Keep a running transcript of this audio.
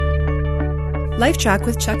LifeTrac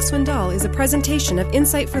with Chuck Swindoll is a presentation of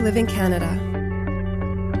Insight for Living Canada.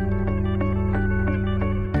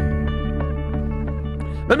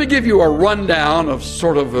 Let me give you a rundown of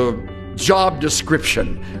sort of a job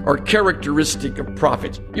description or characteristic of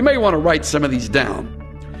prophets. You may want to write some of these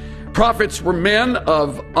down. Prophets were men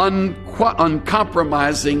of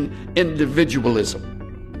uncompromising individualism.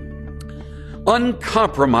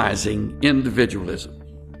 Uncompromising individualism.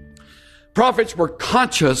 Prophets were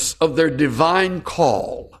conscious of their divine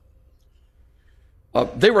call.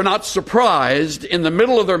 They were not surprised in the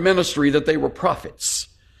middle of their ministry that they were prophets.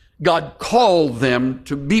 God called them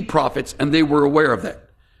to be prophets, and they were aware of that,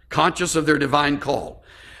 conscious of their divine call.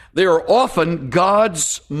 They are often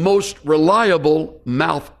God's most reliable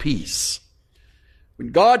mouthpiece.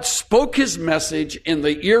 When God spoke his message in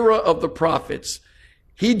the era of the prophets,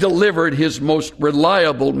 he delivered his most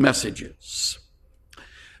reliable messages.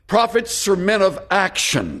 Prophets are men of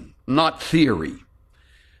action, not theory.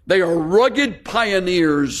 They are rugged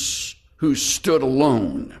pioneers who stood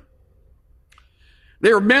alone.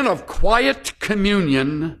 They are men of quiet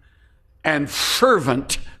communion and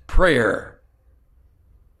fervent prayer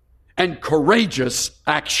and courageous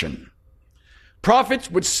action.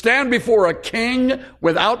 Prophets would stand before a king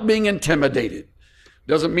without being intimidated.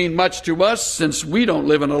 Doesn't mean much to us since we don't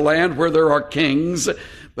live in a land where there are kings.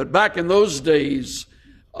 But back in those days,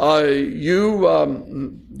 you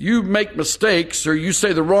make mistakes or you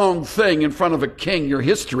say the wrong thing in front of a king, your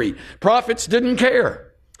history. Prophets didn't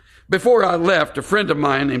care. Before I left, a friend of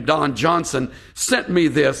mine named Don Johnson sent me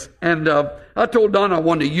this, and I told Don I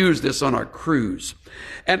wanted to use this on our cruise.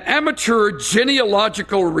 An amateur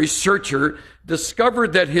genealogical researcher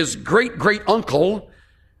discovered that his great-great-uncle,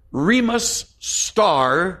 Remus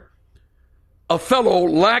Starr, a fellow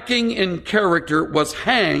lacking in character, was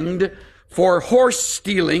hanged for horse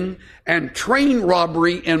stealing and train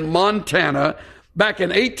robbery in Montana back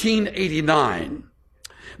in 1889.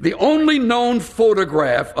 The only known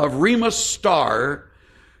photograph of Remus Starr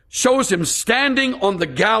shows him standing on the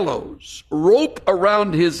gallows, rope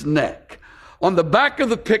around his neck. On the back of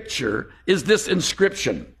the picture is this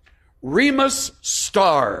inscription: Remus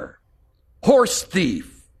Starr, horse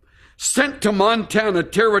thief, sent to Montana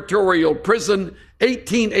Territorial Prison,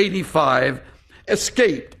 1885,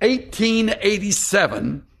 escaped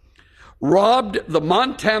 1887, robbed the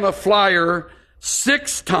Montana Flyer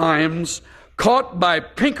 6 times, caught by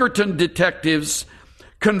Pinkerton detectives,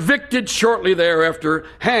 convicted shortly thereafter,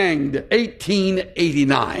 hanged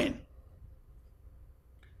 1889.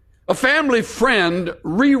 A family friend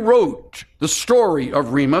rewrote the story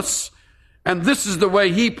of Remus, and this is the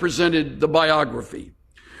way he presented the biography.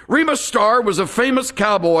 Remus Starr was a famous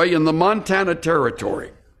cowboy in the Montana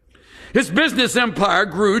Territory. His business empire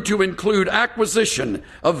grew to include acquisition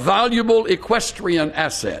of valuable equestrian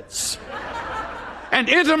assets and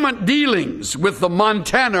intimate dealings with the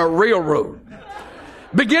Montana Railroad.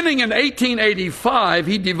 Beginning in 1885,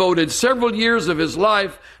 he devoted several years of his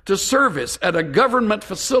life to service at a government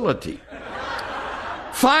facility.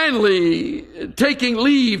 Finally, taking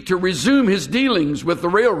leave to resume his dealings with the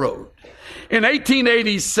railroad. In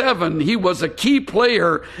 1887, he was a key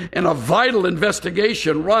player in a vital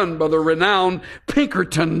investigation run by the renowned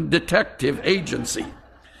Pinkerton Detective Agency.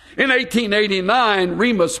 In 1889,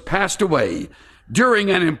 Remus passed away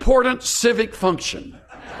during an important civic function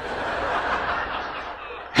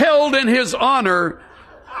held in his honor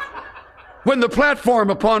when the platform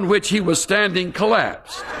upon which he was standing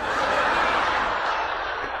collapsed.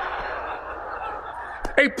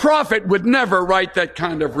 A prophet would never write that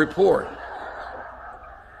kind of report.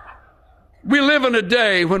 We live in a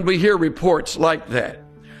day when we hear reports like that.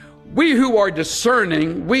 We who are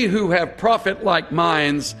discerning, we who have prophet-like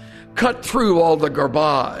minds, cut through all the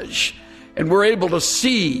garbage, and we're able to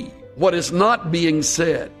see what is not being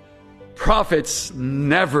said. Prophets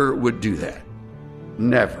never would do that.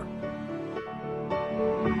 Never.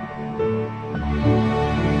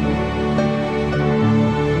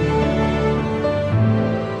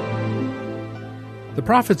 The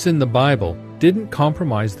prophets in the Bible didn't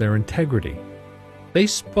compromise their integrity. They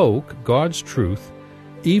spoke God's truth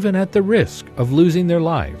even at the risk of losing their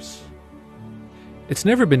lives. It's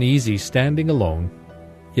never been easy standing alone,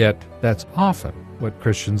 yet that's often what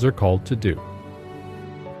Christians are called to do.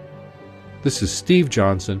 This is Steve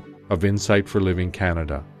Johnson of Insight for Living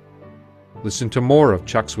Canada. Listen to more of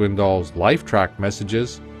Chuck Swindoll's LifeTrac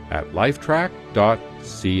messages at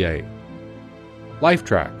lifetrac.ca.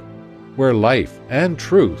 LifeTrac, where life and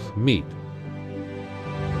truth meet.